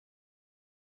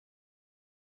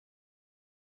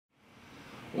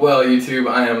Well, YouTube,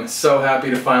 I am so happy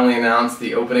to finally announce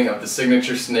the opening of the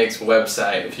Signature Snakes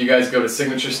website. If you guys go to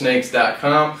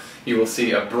signaturesnakes.com, you will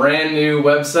see a brand new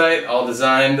website, all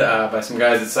designed by some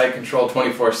guys at Site Control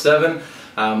 24/7.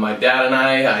 My dad and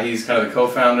I, he's kind of the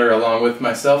co-founder along with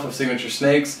myself of Signature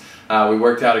Snakes. We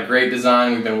worked out a great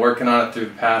design. We've been working on it through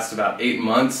the past about 8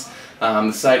 months.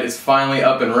 The site is finally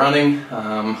up and running.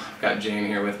 I've got Jane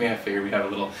here with me. I figured we'd have a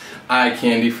little eye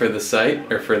candy for the site,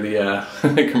 or for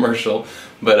the commercial.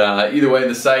 But either way,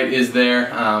 the site is there.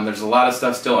 There's a lot of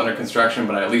stuff still under construction,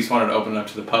 but I at least wanted to open it up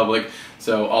to the public.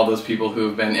 So all those people who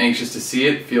have been anxious to see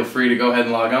it, feel free to go ahead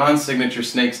and log on,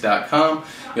 signaturesnakes.com.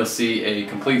 You'll see a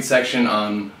complete section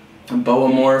on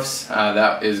boa morphs.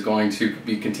 That is going to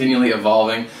be continually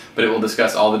evolving, but it will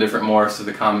discuss all the different morphs of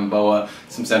the common boa,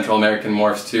 some Central American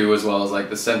morphs too, as well as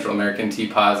like the Central American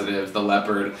T-positive, the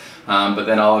leopard, but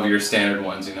then all of your standard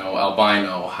ones, you know,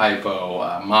 albino,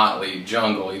 hypo, motley,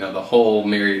 jungle, you know, the whole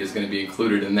myriad is going to be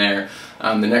included in there.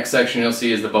 The next section you'll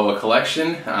see is the boa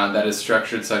collection. That is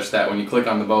structured such that when you click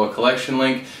on the boa collection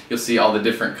link, you'll see all the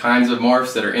different kinds of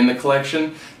morphs that are in the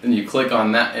collection. Then you click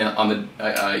on that, on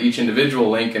the each individual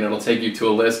link, and it'll take you to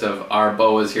a list of our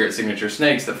boas here at Signature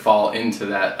Snakes that fall into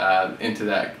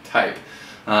that type.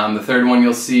 The third one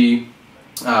you'll see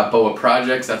boa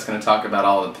projects. That's going to talk about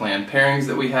all the planned pairings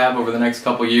that we have over the next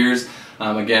couple years.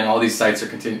 Again, all these sites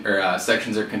are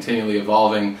sections are continually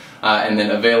evolving, and then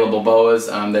available boas.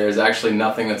 There is actually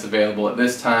nothing that's available at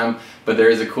this time, but there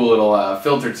is a cool little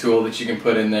filter tool that you can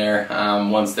put in there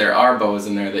once there are boas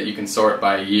in there that you can sort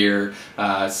by year,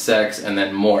 sex, and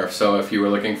then morph. So if you were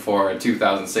looking for a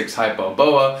 2006 hypo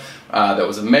boa that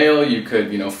was a male, you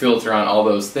could, you know, filter on all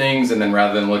those things, and then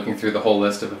rather than looking through the whole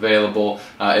list of available,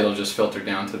 it'll just filter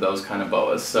down to those kind of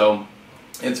boas. So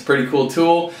it's a pretty cool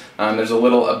tool. There's a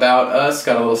little about us,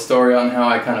 got a little story on how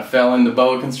I kind of fell into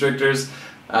boa constrictors,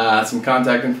 some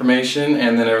contact information,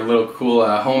 and then a little cool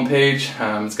homepage.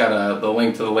 It's got the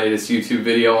link to the latest YouTube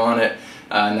video on it,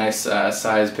 nice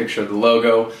size picture of the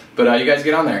logo. But you guys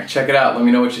get on there, check it out, let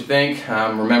me know what you think.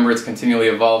 Remember, it's continually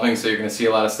evolving, so you're going to see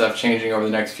a lot of stuff changing over the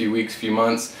next few weeks, few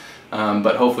months.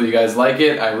 But hopefully you guys like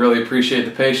it. I really appreciate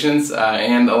the patience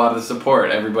and a lot of the support.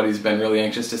 Everybody's been really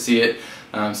anxious to see it.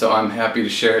 So I'm happy to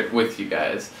share it with you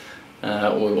guys. We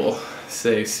will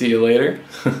say see you later.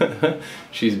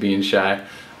 She's being shy.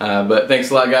 But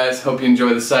thanks a lot, guys. Hope you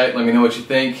enjoy the site. Let me know what you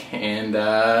think. And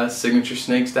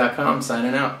signaturesnakes.com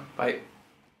signing out. Bye.